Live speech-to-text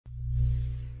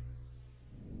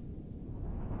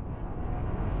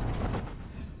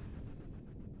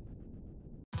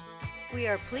We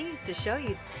are pleased to show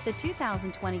you the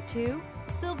 2022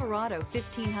 Silverado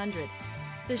 1500.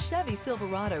 The Chevy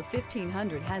Silverado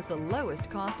 1500 has the lowest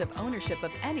cost of ownership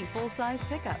of any full-size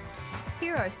pickup.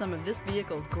 Here are some of this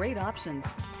vehicle's great options: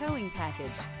 towing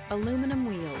package, aluminum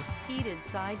wheels, heated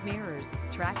side mirrors,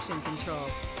 traction control,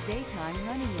 daytime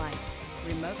running lights,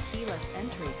 remote keyless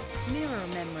entry, mirror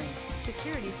memory,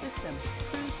 security system,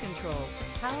 cruise control,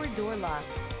 power door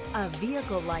locks. A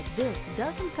vehicle like this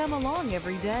doesn't come along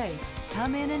every day.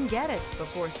 Come in and get it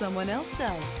before someone else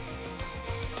does.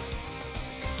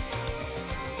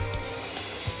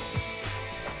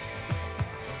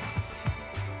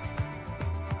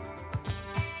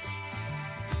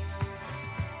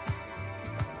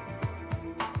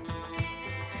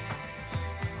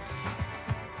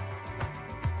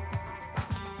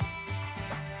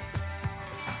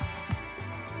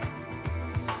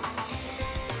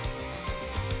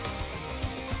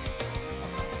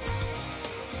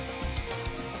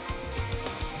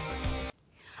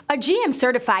 A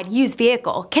GM-certified used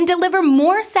vehicle can deliver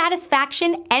more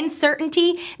satisfaction and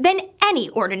certainty than any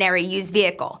ordinary used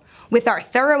vehicle. With our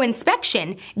thorough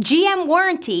inspection, GM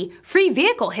warranty, free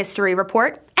vehicle history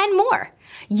report, and more.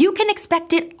 You can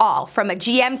expect it all from a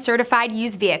GM-certified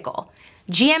used vehicle.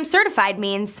 GM-certified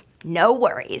means no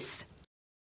worries.